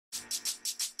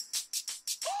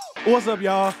What's up,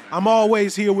 y'all? I'm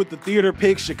always here with the theater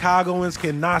picks Chicagoans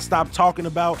cannot stop talking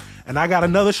about, and I got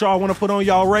another show I want to put on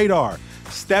y'all radar.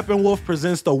 Steppenwolf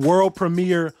presents the world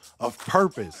premiere of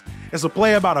Purpose. It's a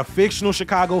play about a fictional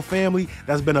Chicago family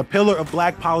that's been a pillar of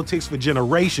black politics for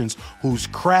generations, whose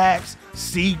cracks,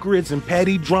 secrets, and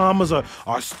petty dramas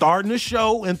are starting to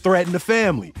show and threaten the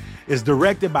family. It's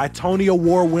directed by Tony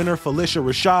Award winner Felicia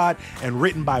Rashad and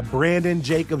written by Brandon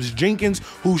Jacobs Jenkins,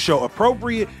 whose show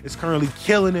Appropriate is currently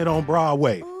killing it on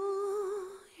Broadway.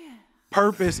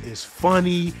 Purpose is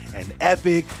funny and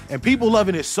epic, and people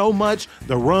loving it so much,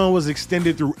 the run was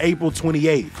extended through April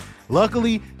 28th.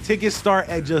 Luckily, tickets start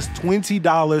at just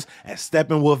 $20 at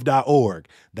steppenwolf.org.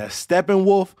 That's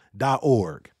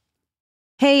steppenwolf.org.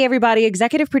 Hey everybody,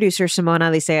 executive producer Simone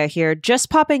Alicea here, just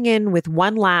popping in with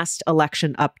one last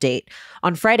election update.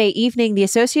 On Friday evening, the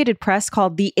Associated Press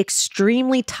called the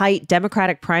extremely tight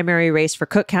Democratic primary race for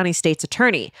Cook County State's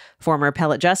attorney. Former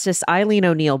appellate justice Eileen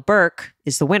O'Neill Burke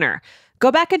is the winner.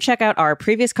 Go back and check out our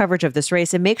previous coverage of this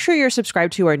race and make sure you're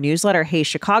subscribed to our newsletter, Hey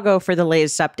Chicago, for the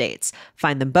latest updates.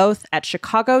 Find them both at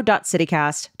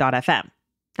chicago.citycast.fm.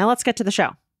 Now let's get to the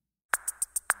show.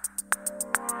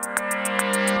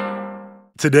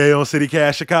 Today on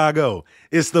CityCast Chicago,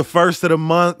 it's the first of the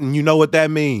month, and you know what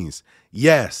that means.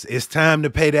 Yes, it's time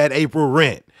to pay that April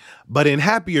rent. But in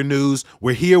happier news,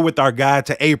 we're here with our guide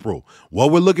to April,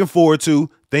 what we're looking forward to,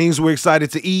 things we're excited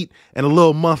to eat, and a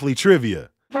little monthly trivia.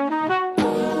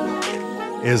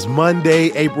 It's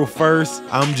Monday, April 1st.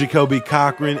 I'm Jacoby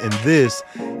Cochran, and this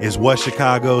is what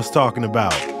Chicago's talking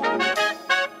about.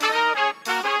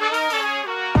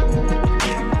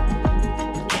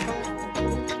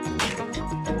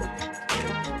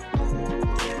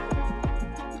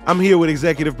 I'm here with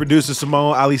executive producer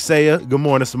Simone Alicea. Good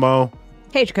morning, Simone.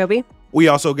 Hey, Jacoby. We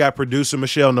also got producer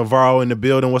Michelle Navarro in the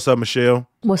building. What's up, Michelle?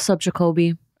 What's up,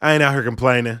 Jacoby? I ain't out here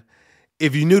complaining.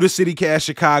 If you're new to CityCast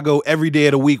Chicago, every day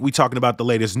of the week, we talking about the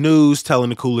latest news, telling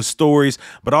the coolest stories,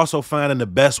 but also finding the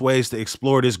best ways to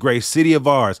explore this great city of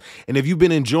ours. And if you've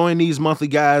been enjoying these monthly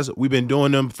guides, we've been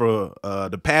doing them for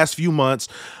the past few months,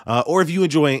 or if you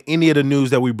enjoy any of the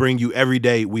news that we bring you every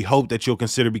day, we hope that you'll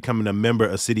consider becoming a member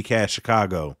of CityCast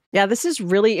Chicago. Yeah, this is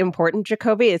really important,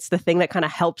 Jacoby. It's the thing that kind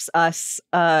of helps us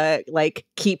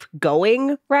keep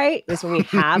going, right? Is when we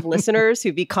have listeners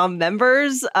who become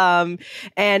members. And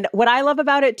what I love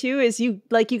about it too is you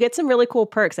get some really cool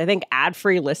perks. I think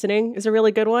ad-free listening is a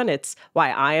really good one. It's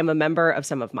why I am a member of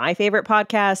some of my favorite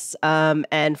podcasts.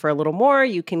 And for a little more,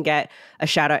 you can get a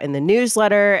shout out in the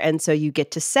newsletter. And so you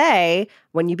get to say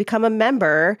when you become a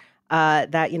member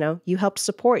that, you help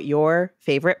support your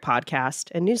favorite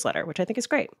podcast and newsletter, which I think is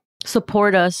great.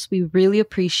 Support us. We really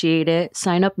appreciate it.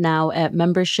 Sign up now at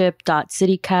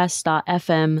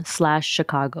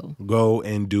membership.citycast.fm/Chicago. Go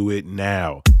and do it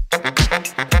now.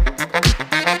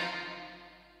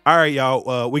 All right,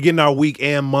 y'all. We're getting our week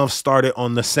and month started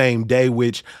on the same day,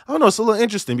 which, I don't know, it's a little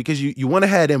interesting because you want to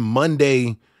have them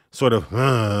Monday sort of,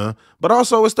 but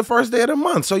also it's the first day of the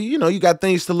month. So, you got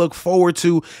things to look forward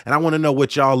to. And I want to know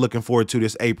what y'all looking forward to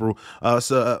this April.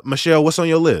 Michelle, what's on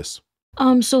your list?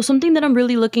 So something that I'm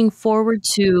really looking forward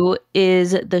to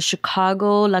is the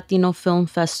Chicago Latino Film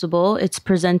Festival. It's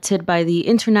presented by the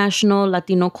International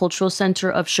Latino Cultural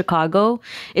Center of Chicago.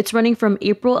 It's running from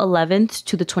April 11th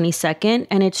to the 22nd,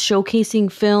 and it's showcasing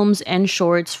films and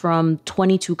shorts from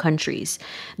 22 countries.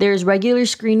 There's regular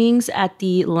screenings at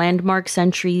the Landmark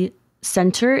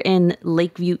Center in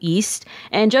Lakeview East,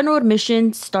 and general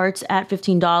admission starts at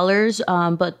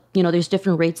 $15, but there's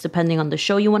different rates depending on the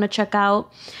show you want to check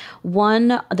out. One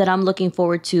that I'm looking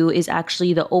forward to is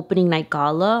actually the opening night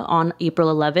gala on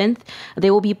April 11th.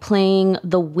 They will be playing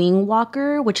The Wing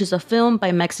Walker, which is a film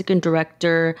by Mexican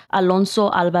director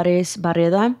Alonso Alvarez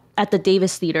Barreda at the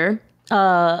Davis Theater.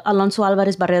 Alonso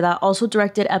Alvarez Barreda also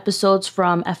directed episodes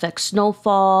from FX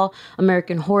Snowfall,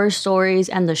 American Horror Stories,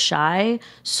 and The Chi.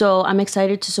 So I'm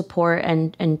excited to support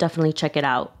and definitely check it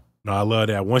out. No, I love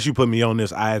that. Once you put me on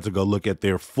this, I had to go look at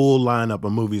their full lineup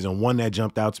of movies, and one that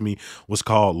jumped out to me was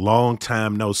called Long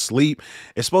Time No Sleep.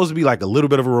 It's supposed to be like a little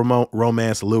bit of a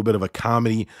romance, a little bit of a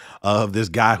comedy of this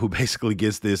guy who basically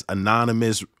gets this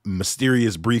anonymous,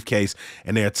 mysterious briefcase,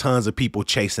 and there are tons of people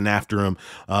chasing after him.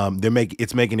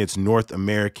 It's making its North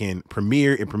American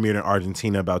premiere. It premiered in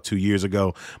Argentina about 2 years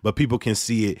ago, but people can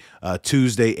see it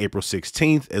Tuesday, April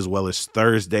 16th, as well as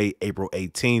Thursday, April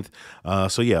 18th.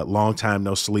 So yeah, Long Time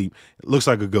No Sleep. It looks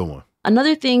like a good one.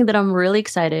 Another thing that I'm really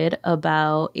excited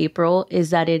about April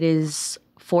is that it is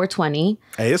 420.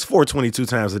 Hey, it's 422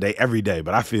 times a day, every day,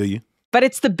 but I feel you. But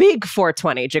it's the big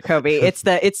 420, Jacoby. It's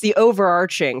the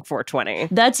overarching 420.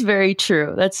 That's very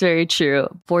true. That's very true.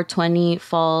 420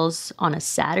 falls on a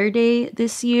Saturday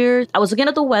this year. I was looking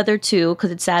at the weather too,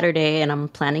 because it's Saturday and I'm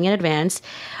planning in advance.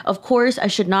 Of course, I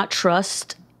should not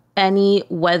trust any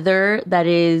weather that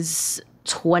is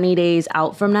 20 days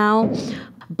out from now.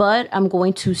 But I'm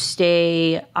going to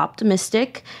stay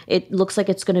optimistic. It looks like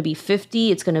it's going to be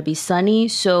 50. It's going to be sunny.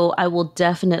 So I will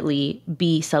definitely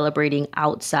be celebrating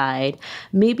outside.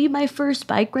 Maybe my first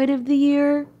bike ride of the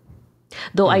year.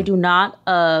 Though I do not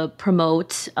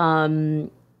promote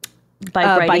bike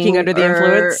riding, biking under the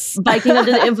influence, biking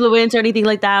under the influence or anything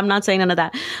like that. I'm not saying none of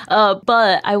that.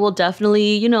 But I will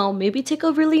definitely, maybe take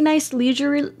a really nice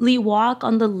leisurely walk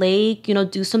on the lake,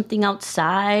 do something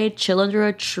outside, chill under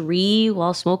a tree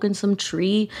while smoking some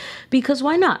tree, because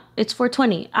why not? It's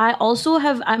 420.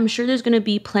 I'm sure there's going to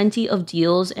be plenty of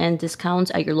deals and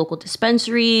discounts at your local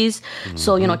dispensaries. Mm-hmm.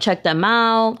 So, check them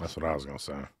out. That's what I was going to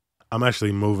say. I'm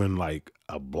actually moving like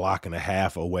a block and a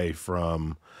half away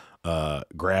from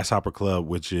Grasshopper Club,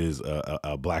 which is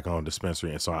a Black-owned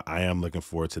dispensary, and so I am looking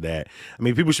forward to that. I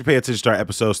mean, people should pay attention to our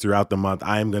episodes throughout the month.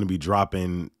 I am going to be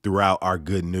dropping throughout our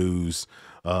good news,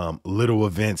 little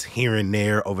events here and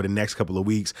there over the next couple of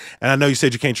weeks. And I know you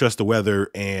said you can't trust the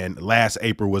weather, and last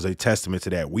April was a testament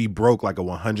to that. We broke like a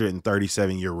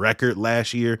 137-year record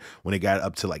last year when it got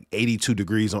up to like 82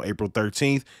 degrees on April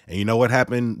 13th. And you know what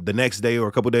happened the next day or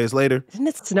a couple days later? Didn't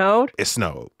it snowed? It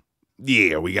snowed.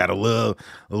 Yeah, we got a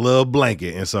little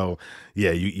blanket. And so, yeah,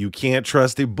 you can't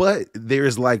trust it, but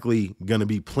there's likely going to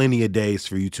be plenty of days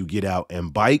for you to get out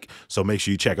and bike. So make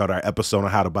sure you check out our episode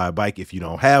on how to buy a bike if you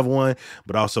don't have one,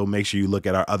 but also make sure you look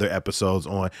at our other episodes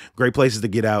on great places to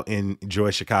get out and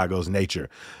enjoy Chicago's nature.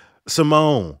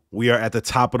 Simone, we are at the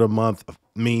top of the month,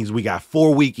 means we got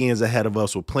 4 weekends ahead of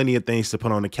us with plenty of things to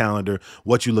put on the calendar.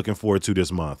 What you looking forward to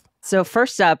this month? So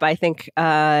first up, I think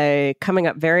coming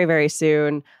up very, very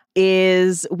soon,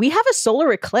 is we have a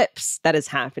solar eclipse that is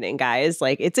happening, guys.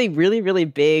 Like, it's a really, really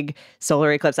big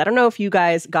solar eclipse. I don't know if you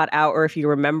guys got out or if you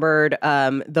remembered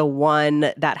the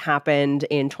one that happened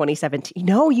in 2017.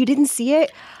 No, you didn't see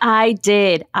it? I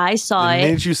did. I saw it. The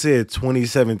minute you said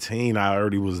 2017, I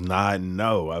already was nodding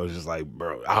no. I was just like,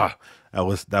 bro,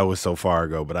 that was so far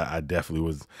ago, but I definitely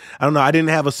was. I don't know. I didn't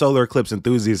have a solar eclipse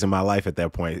enthusiast in my life at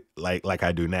that point, like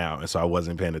I do now, and so I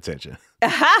wasn't paying attention.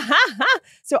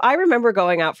 So I remember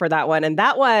going out for that one, and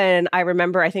that one I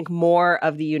remember. I think more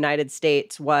of the United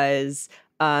States was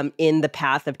in the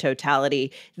path of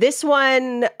totality. This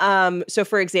one, so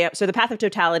for example, so the path of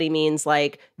totality means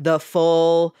like the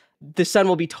sun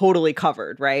will be totally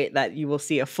covered, right? That you will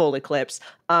see a full eclipse.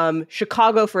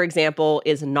 Chicago, for example,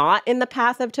 is not in the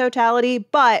path of totality,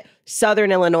 but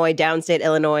Southern Illinois, downstate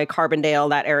Illinois, Carbondale,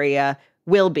 that area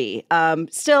will be.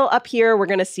 Still up here, we're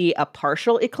going to see a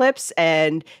partial eclipse,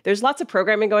 and there's lots of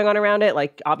programming going on around it.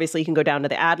 Like, obviously, you can go down to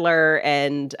the Adler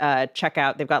and check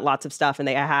out. They've got lots of stuff, and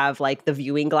they have like the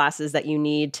viewing glasses that you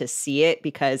need to see it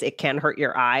because it can hurt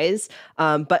your eyes.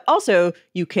 But also,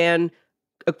 you can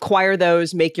acquire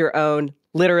those, make your own,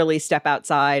 literally step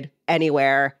outside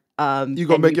anywhere. You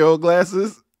gonna make your own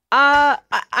glasses? I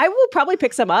will probably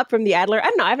pick some up from the Adler. I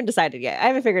don't know. I haven't decided yet. I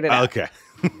haven't figured it out. Okay.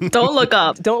 Don't look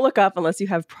up. Don't look up unless you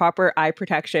have proper eye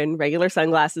protection. Regular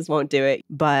sunglasses won't do it.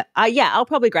 But yeah, I'll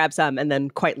probably grab some and then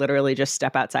quite literally just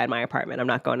step outside my apartment. I'm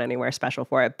not going anywhere special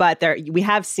for it. But we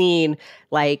have seen,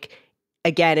 like,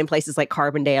 again, in places like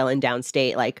Carbondale and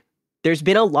downstate, like, there's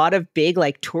been a lot of big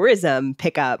like tourism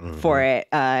pickup for it,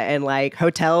 and like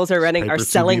hotels are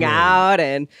selling out,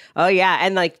 and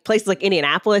and like places like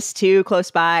Indianapolis too, close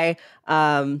by.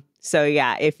 So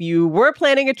yeah, if you were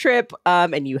planning a trip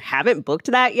and you haven't booked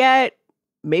that yet,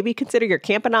 maybe consider your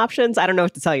camping options. I don't know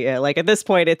what to tell you. Like, at this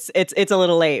point, it's a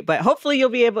little late, but hopefully you'll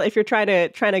be able, if you're trying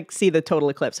to see the total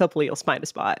eclipse, hopefully you'll find a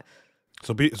spot.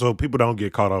 So people don't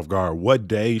get caught off guard. What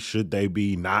day should they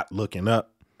be not looking up?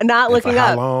 Not looking up.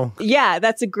 How long? Yeah,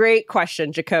 that's a great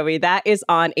question, Jacoby. That is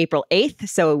on April 8th,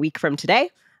 so a week from today.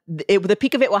 The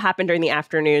peak of it will happen during the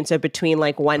afternoon, so between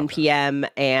like 1 p.m.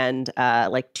 and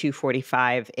like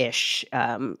 2:45-ish,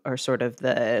 or sort of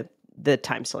the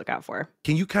times to look out for.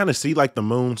 Can you kind of see like the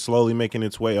moon slowly making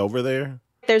its way over there?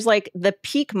 There's like the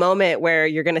peak moment where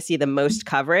you're going to see the most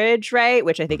coverage, right?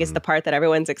 Which I think is the part that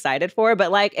everyone's excited for.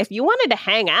 But like, if you wanted to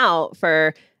hang out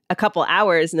for a couple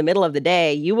hours in the middle of the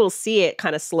day, you will see it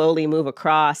kind of slowly move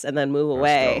across and then move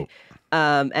away.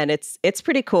 And it's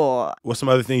pretty cool. What's some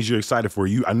other things you're excited for?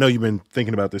 I know you've been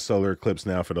thinking about this solar eclipse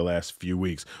now for the last few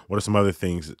weeks. What are some other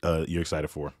things you're excited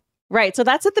for? Right. So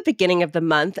that's at the beginning of the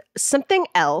month. Something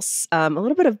else, a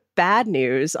little bit of bad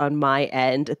news on my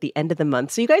end at the end of the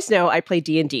month. So you guys know I play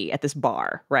D&D at this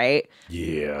bar, right?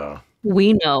 Yeah.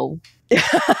 We know.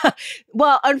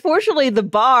 Well, unfortunately, the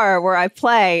bar where I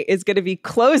play is going to be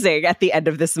closing at the end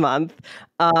of this month.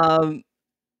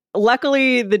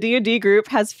 Luckily, the D&D group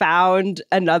has found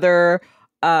another.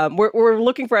 We're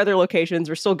looking for other locations.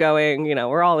 We're still going. You know,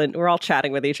 we're all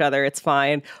chatting with each other. It's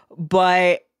fine,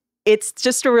 but it's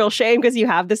just a real shame because you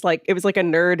have this it was like a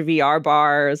nerd VR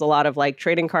bar. There's a lot of like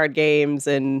trading card games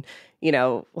and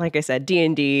like I said,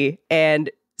 D&D, and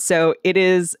so it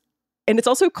is. And it's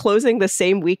also closing the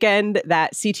same weekend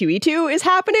that C2E2 is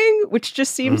happening, which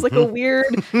just seems like a weird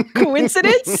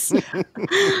coincidence.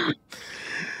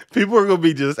 People are going to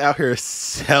be just out here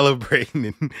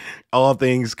celebrating all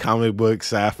things comic book,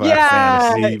 sci-fi,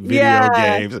 fantasy, video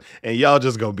games, and y'all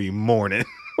just going to be mourning.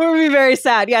 We'll be very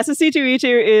sad. Yeah, so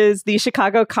C2E2 is the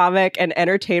Chicago Comic and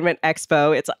Entertainment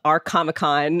Expo. It's our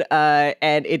Comic-Con,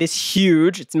 and it is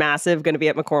huge. It's massive, going to be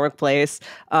at McCormick Place.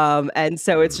 And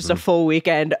so it's just a full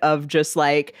weekend of just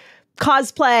like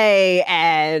cosplay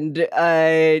and,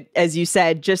 as you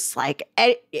said, just like,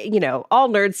 all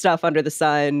nerd stuff under the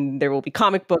sun. There will be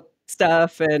comic book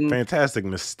stuff and fantastic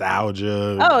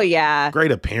nostalgia. Oh yeah, great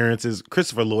appearances.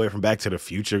 Christopher Lloyd from Back to the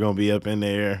Future gonna be up in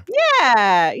there.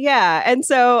 Yeah. And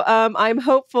so I'm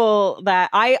hopeful that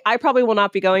I probably will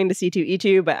not be going to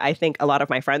C2E2, but I think a lot of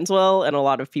my friends will, and a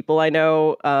lot of people I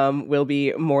know will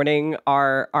be mourning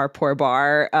our poor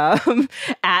bar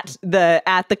at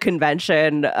the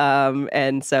convention.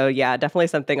 And so yeah, definitely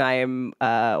something I am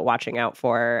watching out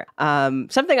for.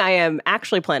 Something I am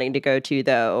actually planning to go to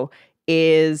though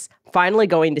is finally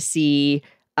going to see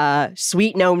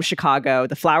Sweet Gnome Chicago,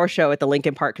 the flower show at the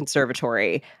Lincoln Park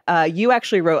Conservatory. You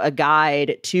actually wrote a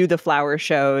guide to the flower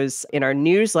shows in our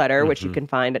newsletter, which you can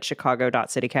find at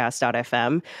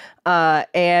chicago.citycast.fm.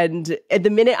 And at the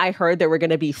minute I heard there were going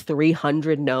to be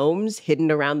 300 gnomes hidden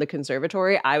around the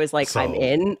conservatory, I was like, I'm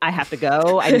in. I have to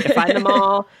go. I need to find them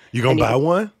all. You gonna buy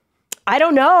one? I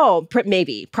don't know.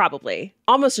 Maybe, probably.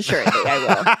 Almost assuredly, I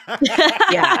will.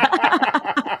 Yeah.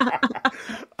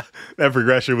 That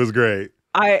progression was great.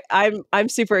 I'm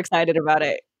super excited about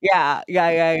it.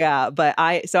 Yeah. But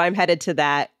I'm headed to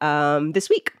that this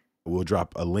week. We'll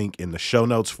drop a link in the show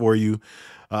notes for you.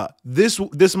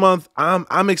 This month,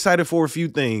 I'm excited for a few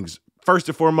things. First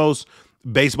and foremost,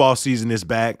 baseball season is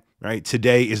back. Right.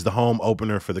 Today is the home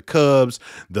opener for the Cubs.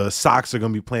 The Sox are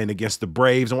going to be playing against the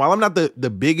Braves. And while I'm not the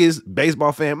biggest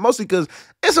baseball fan, mostly because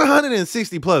it's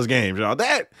 160 plus games, y'all.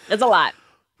 That's a lot.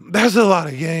 That's a lot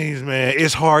of games, man.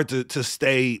 It's hard to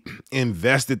stay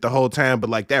invested the whole time.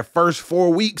 But like that first 4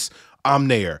 weeks, I'm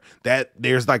there.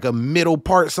 There's like a middle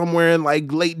part somewhere in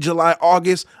like late July,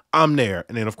 August, I'm there.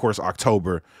 And then, of course,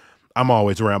 October, I'm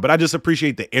always around. But I just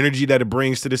appreciate the energy that it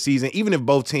brings to the season. Even if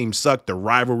both teams suck, the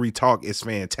rivalry talk is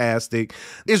fantastic.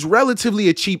 It's relatively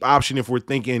a cheap option if we're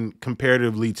thinking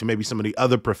comparatively to maybe some of the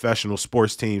other professional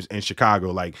sports teams in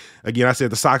Chicago. Like, again, I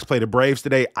said the Sox play the Braves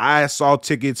today. I saw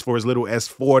tickets for as little as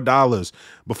 $4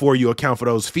 before you account for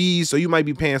those fees. So you might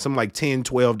be paying something like $10,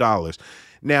 $12.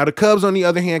 Now, the Cubs, on the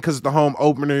other hand, because it's the home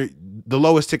opener, the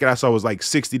lowest ticket I saw was like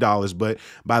 $60. But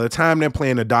by the time they're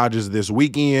playing the Dodgers this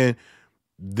weekend,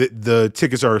 the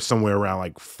tickets are somewhere around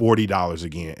like $40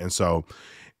 again. And so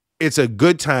it's a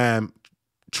good time.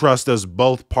 Trust us,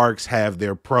 both parks have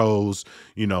their pros,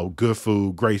 good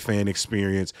food, great fan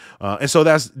experience. And so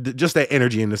that's just that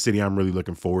energy in the city I'm really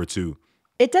looking forward to.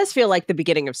 It does feel like the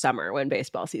beginning of summer when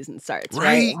baseball season starts,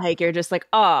 right? Like you're just like,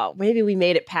 oh, maybe we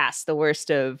made it past the worst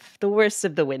of the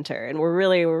winter, and we're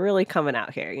really coming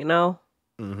out here,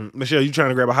 Michelle, you trying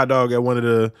to grab a hot dog at one of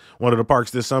the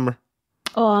parks this summer?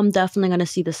 Oh, I'm definitely going to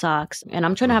see the Sox. And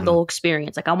I'm trying to have the whole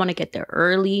experience. Like, I want to get there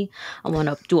early. I want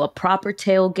to do a proper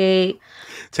tailgate.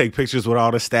 Take pictures with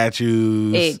all the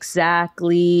statues.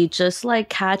 Exactly. Just like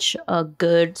catch a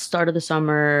good start of the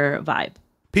summer vibe.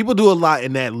 People do a lot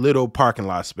in that little parking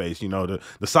lot space. The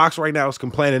Sox right now is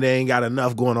complaining they ain't got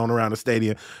enough going on around the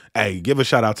stadium. Hey, give a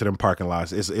shout out to them parking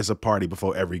lots. It's a party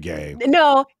before every game.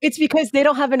 No, it's because they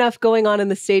don't have enough going on in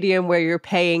the stadium where you're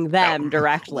paying them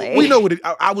directly. We know what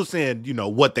I was saying,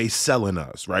 what they selling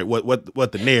us, right? What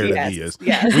the narrative is.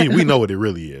 Yes. We know what it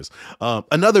really is.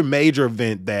 Another major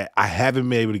event that I haven't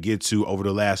been able to get to over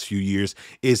the last few years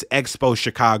is Expo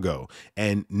Chicago.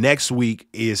 And next week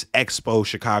is Expo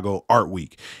Chicago Art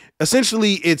Week.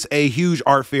 Essentially, it's a huge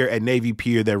art fair at Navy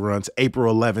Pier that runs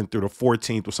April 11th through the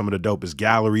 14th with some of the dopest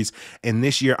galleries. And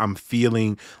this year, I'm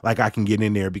feeling like I can get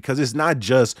in there because it's not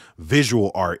just visual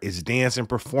art. It's dance and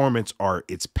performance art.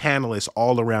 It's panelists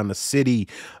all around the city.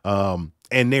 And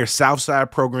their Southside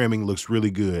programming looks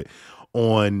really good.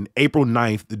 On April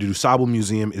 9th, the DuSable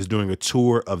Museum is doing a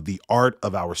tour of the art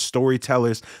of our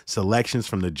storytellers, selections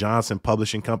from the Johnson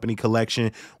Publishing Company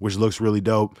collection, which looks really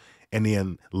dope. And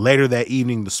then later that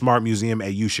evening, the Smart Museum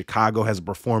at U Chicago has a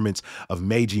performance of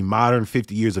Meiji Modern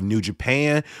 50 Years of New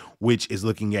Japan, which is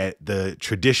looking at the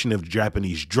tradition of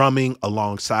Japanese drumming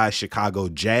alongside Chicago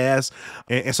jazz.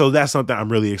 And so that's something I'm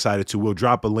really excited to. We'll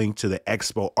drop a link to the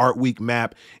Expo Art Week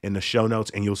map in the show notes,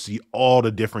 and you'll see all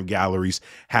the different galleries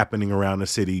happening around the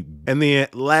city. And then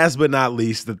last but not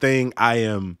least, the thing I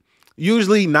am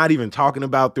usually not even talking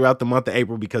about throughout the month of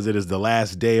April because it is the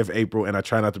last day of April and I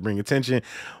try not to bring attention,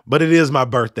 but it is my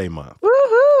birthday month.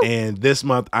 Woohoo! And this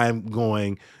month I'm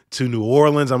going to New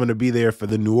Orleans. I'm going to be there for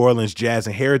the New Orleans Jazz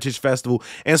and Heritage Festival.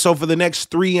 And so for the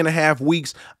next 3.5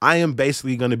 weeks, I am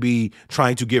basically going to be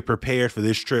trying to get prepared for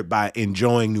this trip by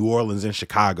enjoying New Orleans and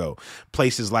Chicago.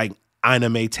 Places like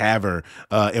Anime Tavern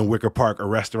in Wicker Park, a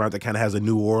restaurant that kind of has a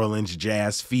New Orleans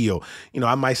jazz feel. You know,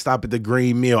 I might stop at the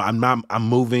Green Mill. I'm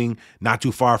moving not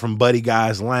too far from Buddy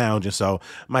Guy's Lounge, and so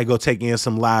I might go take in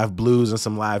some live blues and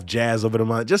some live jazz over the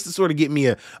month, just to sort of get me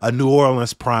a New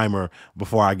Orleans primer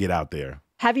before I get out there.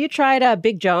 Have you tried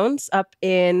Big Jones up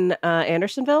in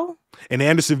Andersonville? In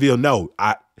Andersonville, no.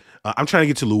 I'm trying to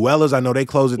get to Luella's. I know they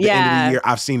close at the end of the year.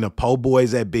 I've seen the Po'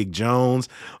 Boys at Big Jones.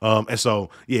 And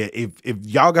so, yeah, if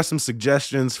y'all got some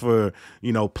suggestions for,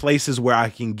 you know, places where I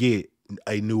can get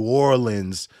a New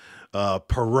Orleans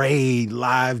parade,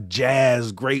 live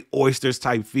jazz, great oysters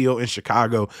type feel in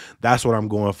Chicago, that's what I'm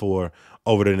going for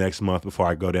over the next month before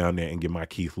I go down there and get my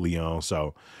Keith Lee on.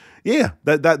 So, yeah,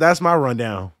 that's my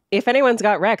rundown. If anyone's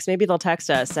got Rex, maybe they'll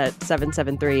text us at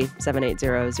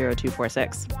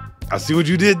 773-780-0246. I see what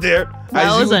you did there.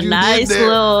 That was a nice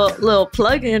little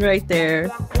plug-in right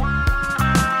there.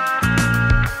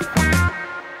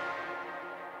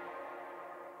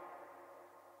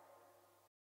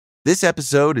 This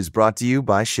episode is brought to you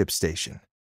by ShipStation.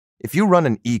 If you run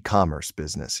an e-commerce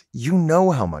business, you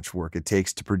know how much work it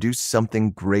takes to produce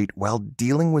something great while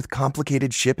dealing with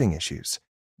complicated shipping issues.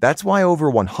 That's why over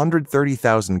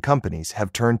 130,000 companies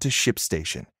have turned to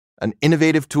ShipStation, an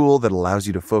innovative tool that allows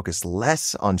you to focus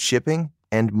less on shipping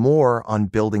and more on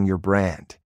building your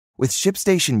brand. With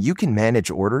ShipStation, you can manage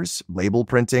orders, label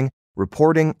printing,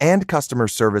 reporting, and customer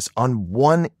service on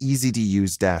one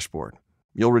easy-to-use dashboard.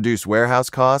 You'll reduce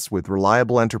warehouse costs with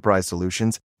reliable enterprise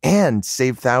solutions and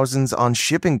save thousands on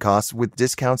shipping costs with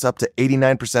discounts up to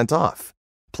 89% off.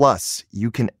 Plus,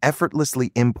 you can effortlessly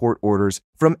import orders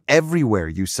from everywhere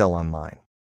you sell online.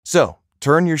 So,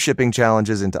 turn your shipping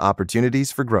challenges into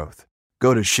opportunities for growth.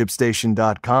 Go to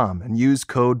ShipStation.com and use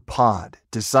code POD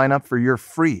to sign up for your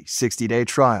free 60-day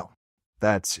trial.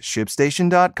 That's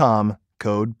ShipStation.com,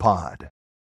 code POD.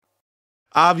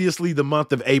 Obviously, the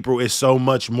month of April is so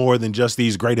much more than just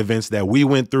these great events that we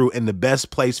went through, and the best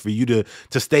place for you to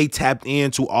stay tapped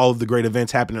into all of the great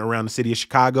events happening around the city of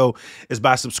Chicago is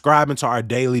by subscribing to our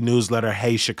daily newsletter,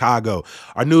 Hey Chicago.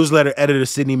 Our newsletter editor,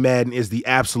 Sydney Madden, is the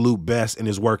absolute best and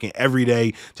is working every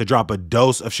day to drop a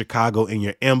dose of Chicago in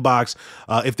your inbox.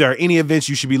 If there are any events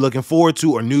you should be looking forward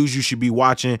to or news you should be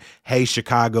watching, Hey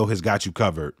Chicago has got you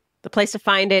covered. The place to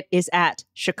find it is at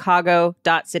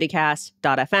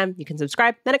chicago.citycast.fm. You can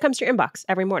subscribe. Then it comes to your inbox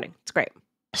every morning. It's great.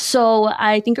 So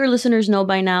I think our listeners know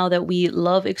by now that we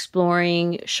love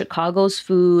exploring Chicago's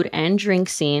food and drink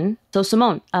scene. So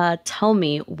Simone, tell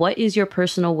me, what is your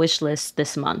personal wish list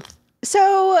this month?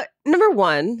 So number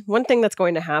one thing that's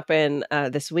going to happen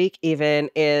this week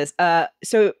even is,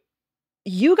 so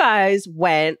you guys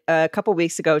went a couple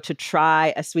weeks ago to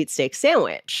try a sweet steak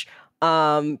sandwich.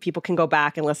 People can go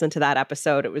back and listen to that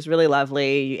episode. It was really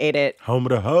lovely. You ate it. Home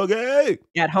of the hoagie.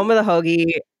 Yeah, at Home of the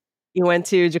Hoagie. You went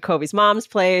to Jacoby's mom's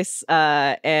place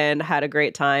and had a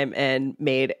great time and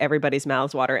made everybody's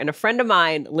mouths water. And a friend of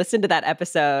mine listened to that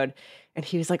episode and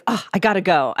he was like, oh, I gotta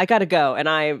go.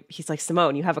 And he's like,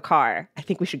 Simone, you have a car. I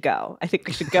think we should go. I think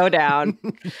we should go down.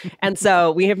 And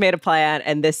so we have made a plan.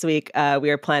 And this week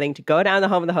we are planning to go down to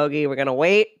Home of the Hoagie. We're going to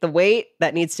wait the wait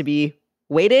that needs to be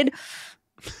waited.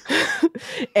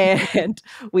 And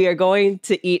we are going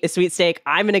to eat a sweet steak.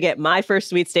 I'm going to get my first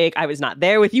sweet steak. I was not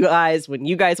there with you guys when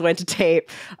you guys went to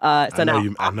tape. I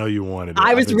know you wanted it.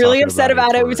 I was really upset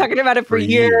about it. We've been talking about it for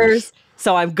years.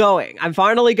 So I'm going. I'm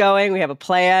finally going. We have a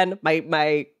plan.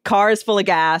 My car is full of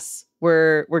gas.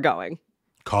 We're going.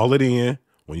 Call it in.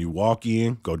 When you walk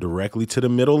in, go directly to the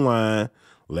middle line.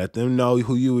 Let them know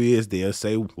who you is. They'll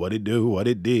say what it do, what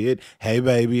it did. Hey,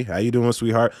 baby, how you doing,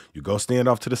 sweetheart? You go stand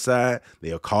off to the side.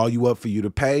 They'll call you up for you to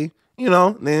pay. You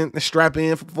know, then strap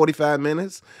in for 45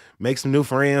 minutes, make some new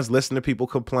friends, listen to people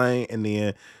complain, and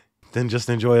then just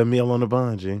enjoy a meal on the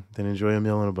bun, G. Then enjoy a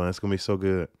meal on the bun. It's going to be so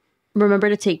good. Remember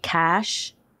to take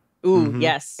cash. Ooh,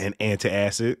 yes. And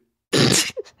antacid.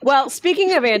 Well,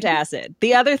 speaking of antacid,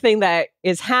 the other thing that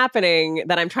is happening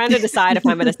that I'm trying to decide if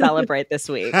I'm going to celebrate this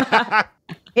week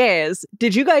is,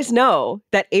 did you guys know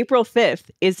that April 5th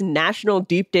is National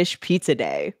Deep Dish Pizza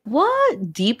Day?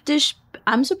 What? Deep dish?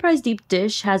 I'm surprised Deep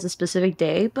Dish has a specific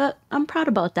day, but I'm proud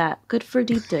about that. Good for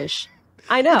Deep Dish.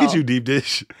 I know. Look at you, Deep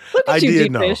Dish. Look at you,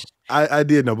 Deep know. Dish. I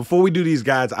did know. Before we do these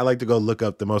guides, I like to go look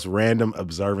up the most random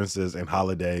observances and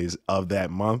holidays of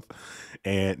that month.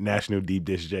 And National Deep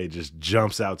Dish Day just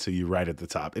jumps out to you right at the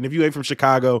top. And if you ain't from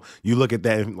Chicago, you look at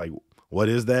that and like, what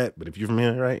is that? But if you're from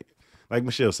here, right? Like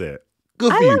Michelle said,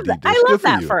 good for you, Deep Dish. I love Good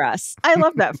that for us. I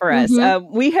love that for us.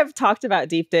 We have talked about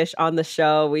Deep Dish on the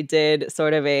show. We did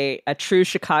sort of a true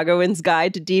Chicagoans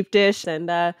guide to Deep Dish.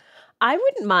 And I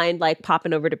wouldn't mind like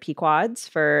popping over to Pequod's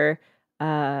for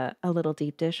a little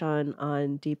deep dish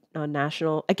on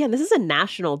national. Again, this is a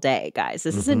national day, guys.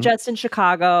 This isn't just in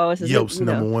Chicago. This Yelp's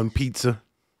 #1 pizza.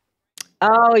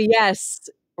 Oh yes,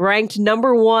 ranked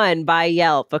 #1 by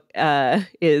Yelp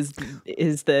is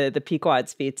the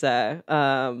Pequod's pizza.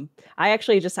 I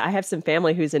have some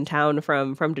family who's in town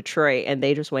from Detroit, and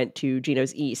they just went to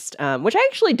Geno's East, which I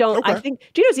actually don't. Okay. I think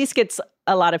Geno's East gets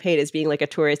a lot of hate as being like a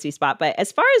touristy spot, but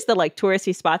as far as the like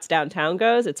touristy spots downtown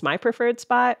goes, it's my preferred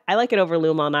spot. I like it over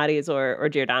Lou Malnati's or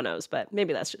Giordano's, but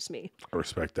maybe that's just me. I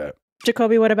respect that.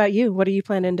 Jacoby, what about you? What are you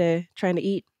trying to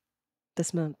eat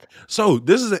this month? So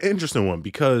this is an interesting one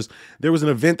because there was an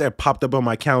event that popped up on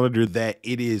my calendar that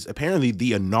it is apparently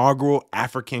the inaugural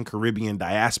African Caribbean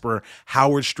Diaspora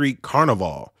Howard Street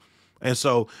Carnival. And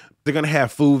so they're going to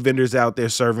have food vendors out there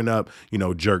serving up,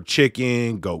 jerk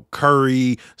chicken, goat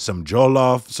curry, some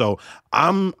jollof. So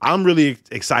I'm really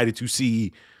excited to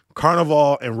see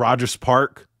Carnival and Rogers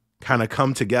Park kind of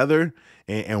come together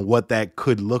and what that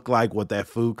could look like, what that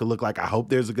food could look like. I hope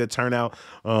there's a good turnout.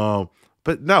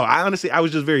 But no, I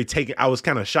was just very taken. I was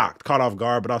kind of shocked, caught off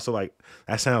guard, but also like,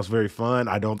 that sounds very fun.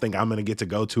 I don't think I'm going to get to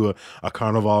go to a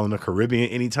carnival in the Caribbean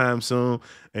anytime soon.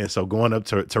 And so going up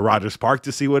to Rogers Park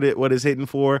to see what it's hitting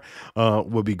for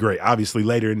would be great. Obviously,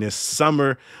 later in this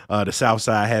summer, the South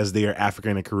Side has their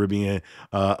African and Caribbean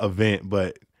event,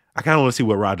 but I kind of want to see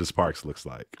what Rogers Park looks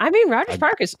like. I mean, Rogers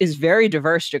Park is very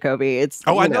diverse, Jacoby.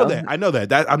 I know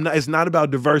that. It's not about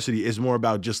diversity. It's more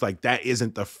about just like that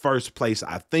isn't the first place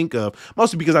I think of.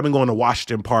 Mostly because I've been going to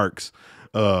Washington Parks,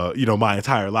 my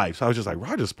entire life. So I was just like,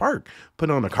 Rogers Park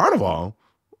putting on a carnival.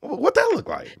 What that look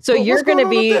like? So you're gonna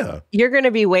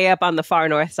be way up on the far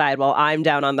north side while I'm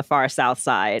down on the far south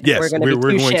side. Yes, we're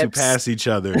going to pass each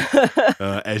other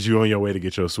as you're on your way to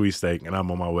get your sweepstake, and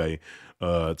I'm on my way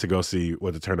to go see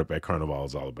what the Turn Up at Carnival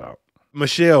is all about.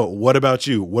 Michelle, what about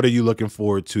you? What are you looking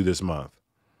forward to this month?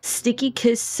 Sticky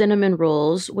Kiss Cinnamon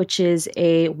Rolls, which is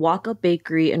a walk-up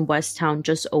bakery in Westtown,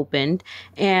 just opened,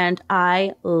 and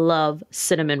I love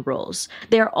cinnamon rolls.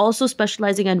 They're also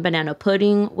specializing in banana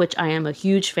pudding, which I am a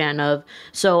huge fan of,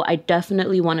 so I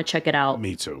definitely want to check it out.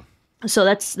 Me too. So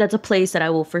that's a place that I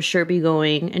will for sure be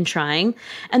going and trying.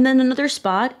 And then another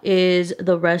spot is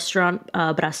the restaurant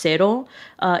Bracero.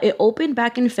 It opened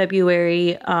back in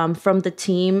February from the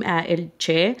team at El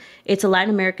Che. It's a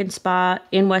Latin American spot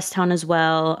in Westtown as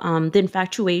well. The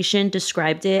Infatuation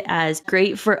described it as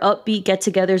great for upbeat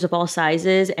get-togethers of all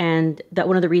sizes, and that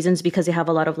one of the reasons because they have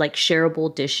a lot of like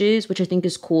shareable dishes, which I think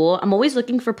is cool. I'm always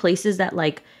looking for places that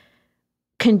like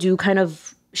can do kind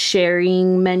of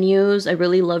sharing menus. I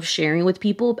really love sharing with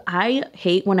people. I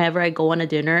hate whenever I go on a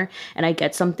dinner and I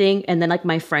get something and then like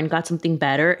my friend got something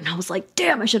better and I was like,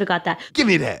 damn, I should have got that. Give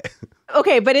me that.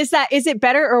 Okay, but is it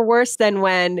better or worse than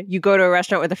when you go to a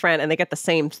restaurant with a friend and they get the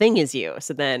same thing as you?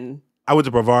 So then I went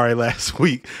to Bavare last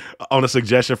week on a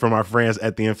suggestion from our friends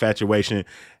at The Infatuation,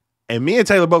 and me and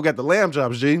Taylor both got the lamb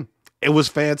chops, G. It was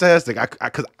fantastic.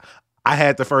 Because I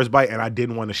had the first bite and I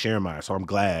didn't want to share mine, so I'm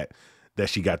glad that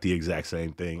she got the exact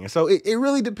same thing. And so it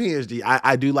really depends, G.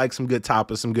 I do like some good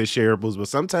toppers, some good shareables, but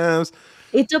sometimes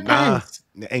it depends.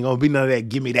 Ain't gonna be none of that.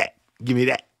 Give me that. Give me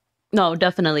that. No,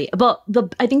 definitely. But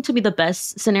I think to me the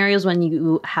best scenario is when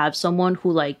you have someone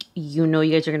who like, you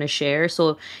guys are going to share.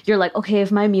 So you're like, okay, if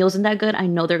my meal isn't that good, I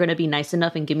know they're going to be nice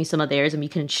enough and give me some of theirs and we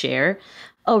can share.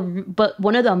 Oh, but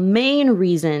one of the main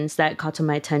reasons that caught to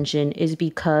my attention is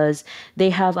because they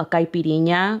have a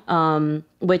caipirinha,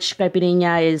 which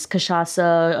caipirinha is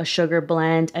cachaça, a sugar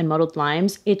blend, and muddled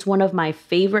limes. It's one of my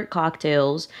favorite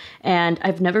cocktails, and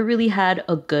I've never really had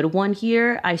a good one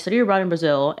here. I studied abroad in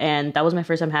Brazil, and that was my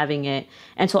first time having it,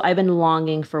 and so I've been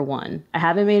longing for one. I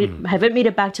haven't made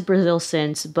it back to Brazil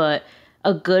since, but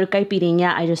a good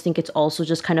caipirinha, I just think it's also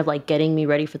just kind of like getting me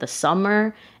ready for the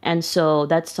summer. And so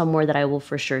that's somewhere that I will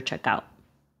for sure check out.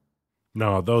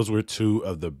 No, those were two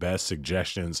of the best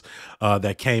suggestions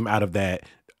that came out of that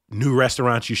new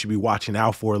restaurants you should be watching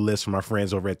out for list from our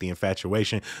friends over at The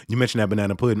Infatuation. You mentioned that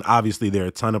banana pudding. Obviously, there are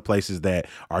a ton of places that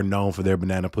are known for their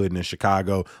banana pudding in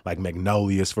Chicago, like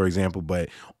Magnolia's, for example. But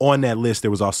on that list,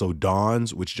 there was also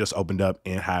Dawn's, which just opened up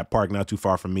in Hyde Park, not too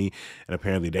far from me. And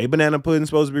apparently, they banana pudding is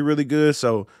supposed to be really good.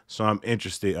 So I'm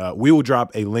interested. We will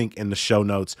drop a link in the show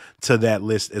notes to that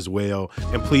list as well.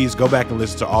 And please go back and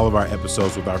listen to all of our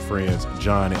episodes with our friends,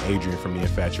 John and Adrian from The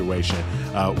Infatuation.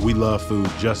 We love food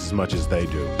just as much as they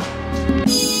do.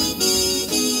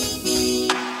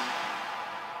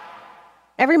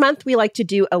 Every month, we like to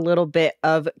do a little bit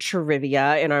of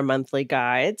trivia in our monthly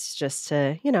guides, just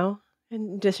to, in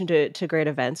addition to great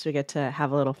events, we get to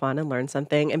have a little fun and learn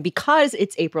something. And because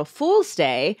it's April Fool's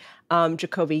Day,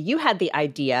 Jacoby, you had the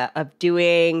idea of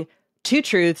doing 2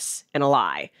 truths and a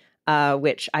lie,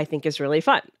 which I think is really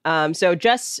fun. So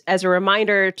just as a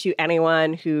reminder to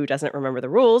anyone who doesn't remember the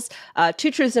rules, 2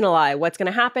 truths and a lie. What's going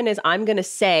to happen is I'm going to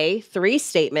say 3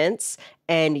 statements,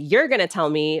 and you're going to tell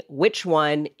me which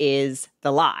one is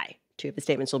the lie. 2 of the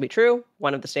statements will be true.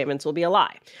 1 of the statements will be a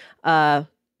lie. I'm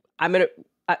going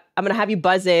to have you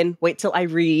buzz in. Wait till I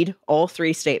read all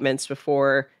 3 statements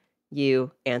before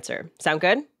you answer. Sound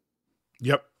good?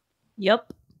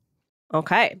 Yep.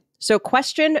 Okay. So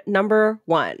question number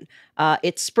 1,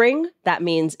 it's spring. That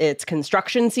means it's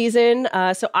construction season.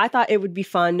 So I thought it would be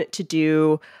fun to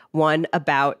do one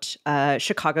about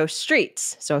Chicago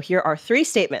streets. So here are 3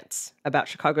 statements about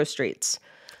Chicago streets.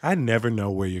 I never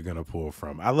know where you're going to pull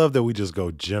from. I love that we just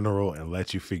go general and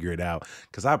let you figure it out.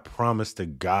 Because I promise to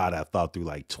God, I thought through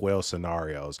like 12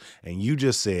 scenarios. And you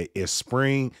just said, it's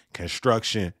spring,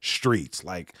 construction, streets.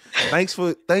 Like, thanks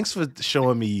for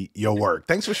showing me your work.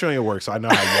 Thanks for showing your work so I know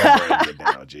how your brain get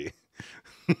down, G.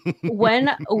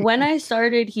 When I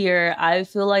started here, I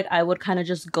feel like I would kind of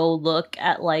just go look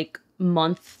at like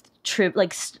month trip,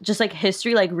 like just like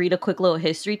history, like read a quick little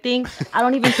history thing. I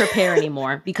don't even prepare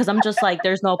anymore because I'm just like,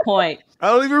 there's no point. I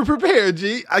don't even prepare,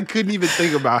 G. I couldn't even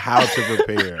think about how to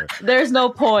prepare. There's no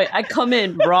point. I come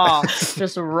in raw,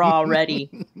 just raw,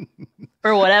 ready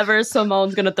for whatever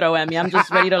Simone's gonna throw at me. I'm just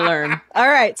ready to learn. All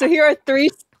right. So here are three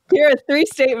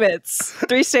statements.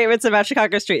 3 statements about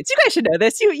Chicago streets. You guys should know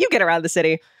this. You get around the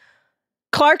city.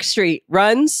 Clark Street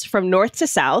runs from north to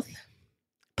south.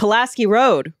 Pulaski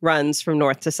Road runs from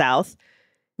north to south.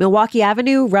 Milwaukee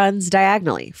Avenue runs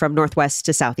diagonally from northwest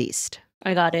to southeast.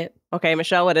 I got it. Okay,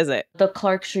 Michelle, what is it? The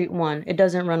Clark Street one. It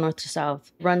doesn't run north to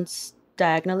south. Runs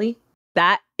diagonally.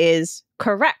 That is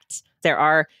correct. There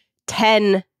are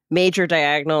 10 major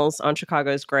diagonals on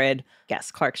Chicago's grid.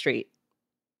 Yes, Clark Street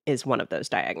is one of those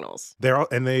diagonals. Their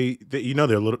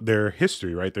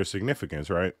history, right? Their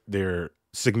significance, right? Their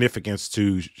significance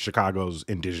to Chicago's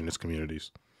indigenous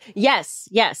communities. Yes.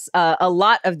 A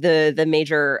lot of the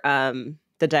major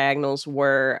the diagonals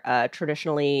were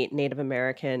traditionally Native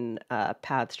American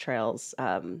paths, trails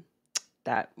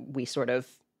that we sort of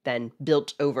then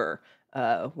built over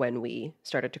when we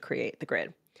started to create the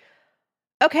grid.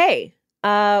 Okay.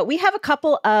 We have a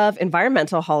couple of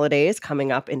environmental holidays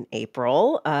coming up in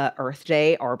April, Earth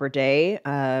Day, Arbor Day,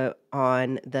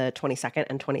 on the 22nd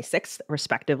and 26th,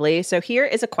 respectively. So here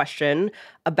is a question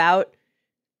about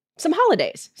some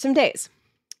holidays, some days.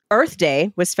 Earth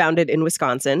Day was founded in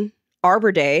Wisconsin.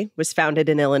 Arbor Day was founded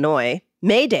in Illinois.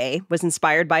 May Day was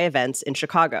inspired by events in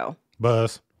Chicago.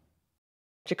 Buzz.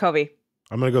 Jacoby.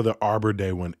 I'm going to go the Arbor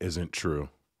Day one isn't true.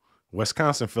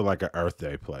 Wisconsin feel like an Earth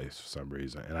Day place for some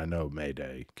reason. And I know May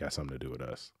Day got something to do with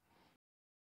us.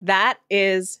 That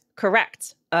is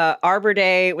correct. Arbor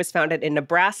Day was founded in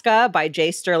Nebraska by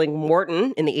J. Sterling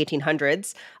Morton in the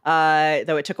 1800s,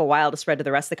 though it took a while to spread to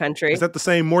the rest of the country. Is that the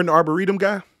same Morton Arboretum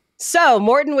guy? So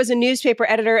Morton was a newspaper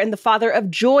editor and the father of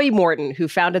Joy Morton, who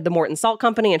founded the Morton Salt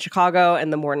Company in Chicago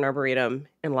and the Morton Arboretum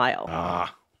in Lisle.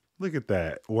 Ah, look at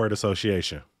that. Word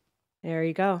association. There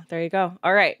you go.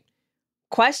 All right.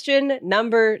 Question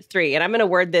number 3, and I'm going to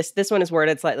word this. This one is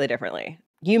worded slightly differently.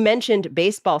 You mentioned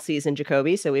baseball season,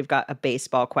 Jacoby, so we've got a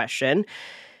baseball question.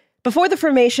 Before the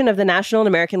formation of the National and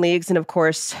American Leagues and, of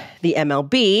course, the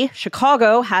MLB,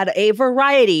 Chicago had a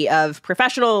variety of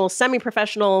professional,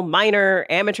 semi-professional, minor,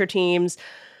 amateur teams.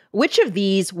 Which of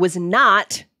these was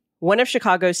not one of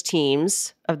Chicago's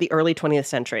teams of the early 20th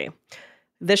century?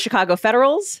 The Chicago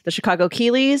Federals, the Chicago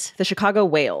Keeleys, the Chicago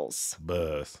Whales.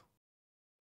 Buzz.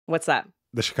 What's that?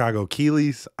 The Chicago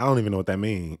Keeleys? I don't even know what that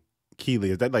means. Keeley,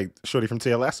 is that like Shorty from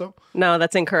Ted Lasso? No,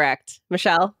 that's incorrect.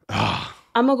 Michelle?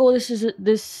 I'm gonna go.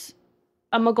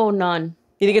 I'm gonna go none.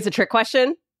 You think it's a trick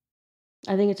question?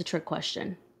 I think it's a trick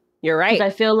question. You're right.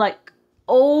 I feel like,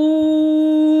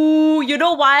 you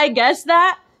know why I guessed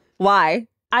that? Why?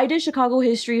 I did Chicago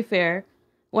History Fair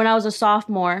when I was a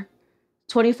sophomore,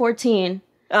 2014.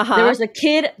 There was a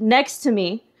kid next to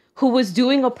me who was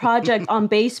doing a project on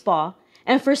baseball.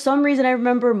 And for some reason, I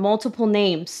remember multiple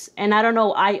names. And I don't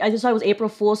know, I just thought it was April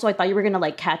Fool's, so I thought you were gonna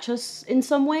like catch us in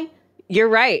some way. You're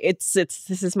right. This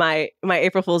is my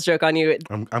April Fool's joke on you.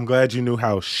 I'm glad you knew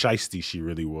how shisty she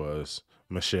really was,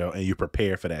 Michelle, and you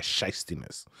prepared for that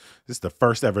shystiness. This is the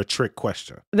first ever trick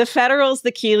question. The Federals,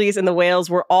 the Keeleys, and the Whales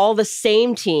were all the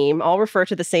same team, all refer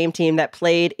to the same team that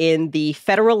played in the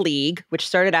Federal League, which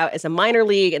started out as a minor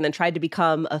league and then tried to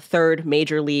become a third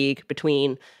major league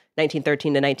between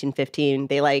 1913 to 1915.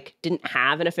 They didn't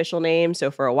have an official name.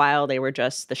 So for a while they were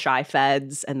just the Chi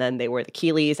Feds, and then they were the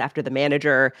Keeleys after the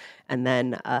manager, and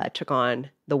then took on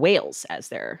the Whales as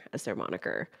their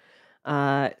moniker.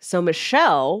 So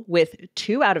Michelle with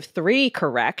 2 out of 3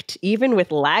 correct, even with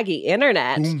laggy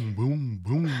internet. Boom, boom,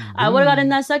 boom, boom. I would have gotten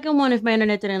that second one if my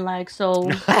internet didn't lag.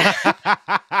 So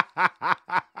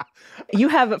You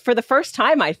have, for the first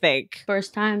time, I think.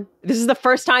 First time. This is the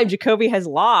first time Jacoby has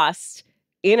lost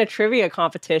in a trivia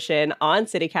competition on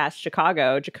CityCast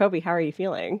Chicago. Jacoby, how are you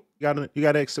feeling? You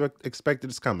gotta expect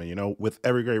it's coming. You know, with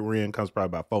every great win comes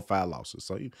probably about 4-5 losses.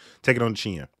 So you take it on the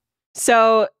chin.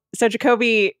 So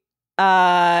Jacoby,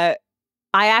 I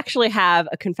actually have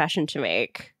a confession to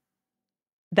make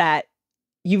that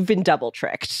you've been double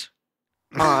tricked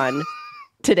on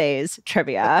today's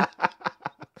trivia.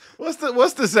 What's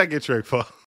the second trick for?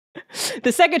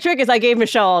 The second trick is I gave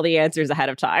Michelle all the answers ahead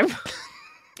of time.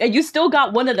 And you still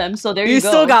got one of them, so there you go. You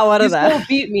still got one of them. You still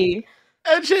beat me.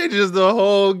 That changes the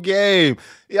whole game.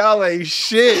 Y'all ain't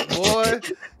shit, boy.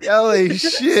 Y'all ain't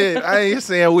shit. I ain't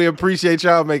saying we appreciate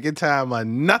y'all making time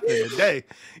on nothing today.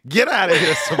 Get out of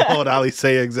here, Simone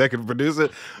Alicea, executive producer.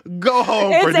 Go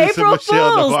home, it's producer April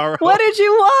Michelle Fools. Navarro. What did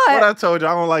you want? What I told you,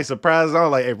 I don't like surprises. I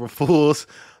don't like April Fools.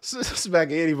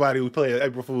 Smack anybody who play an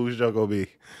April Fool's joke on me.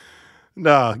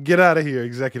 Nah, get out of here,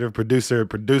 executive producer.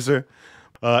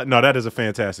 No, that is a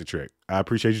fantastic trick. I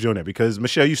appreciate you doing that because,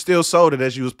 Michelle, you still sold it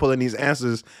as you was pulling these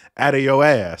answers out of your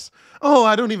ass. Oh,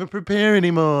 I don't even prepare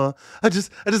anymore. I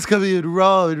just come in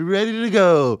raw and ready to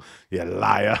go. You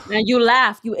liar. And you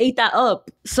laughed. You ate that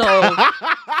up. So I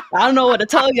don't know what to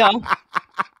tell y'all.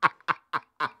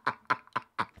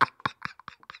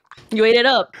 You ate it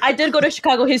up. I did go to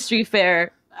Chicago History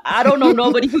Fair. I don't know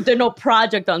nobody who did no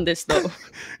project on this, though.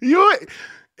 You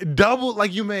double,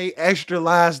 like you made extra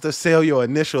lies to sell your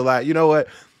initial lie. You know what?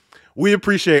 We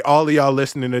appreciate all of y'all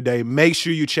listening today. Make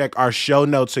sure you check our show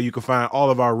notes so you can find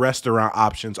all of our restaurant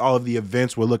options, all of the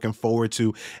events we're looking forward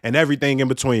to, and everything in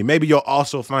between. Maybe you'll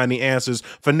also find the answers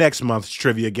for next month's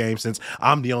trivia game since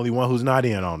I'm the only one who's not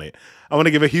in on it. I want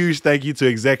to give a huge thank you to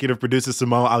executive producer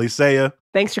Simone Alicea.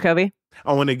 Thanks, Jacoby.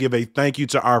 I want to give a thank you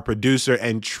to our producer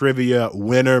and trivia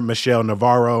winner, Michelle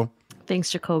Navarro. Thanks,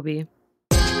 Jacoby.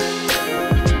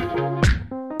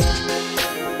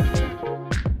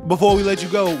 Before we let you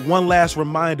go, one last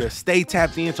reminder, stay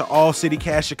tapped into all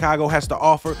CityCast Chicago has to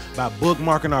offer by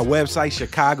bookmarking our website,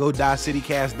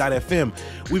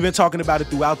 chicago.citycast.fm. We've been talking about it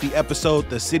throughout the episode.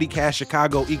 The CityCast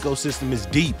Chicago ecosystem is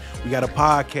deep. We got a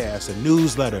podcast, a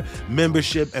newsletter,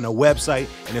 membership, and a website,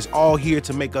 and it's all here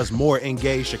to make us more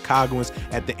engaged Chicagoans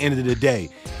at the end of the day.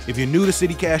 If you're new to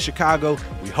CityCast Chicago,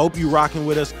 we hope you're rocking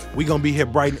with us. We're going to be here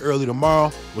bright and early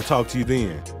tomorrow. We'll talk to you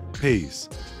then. Peace.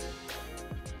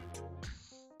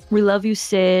 We love you,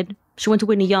 Sid. She went to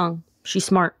Whitney Young. She's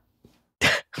smart.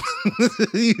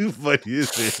 You funny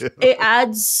as hell. It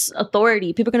adds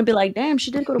authority. People are going to be like, damn,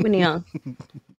 she did go to Whitney Young.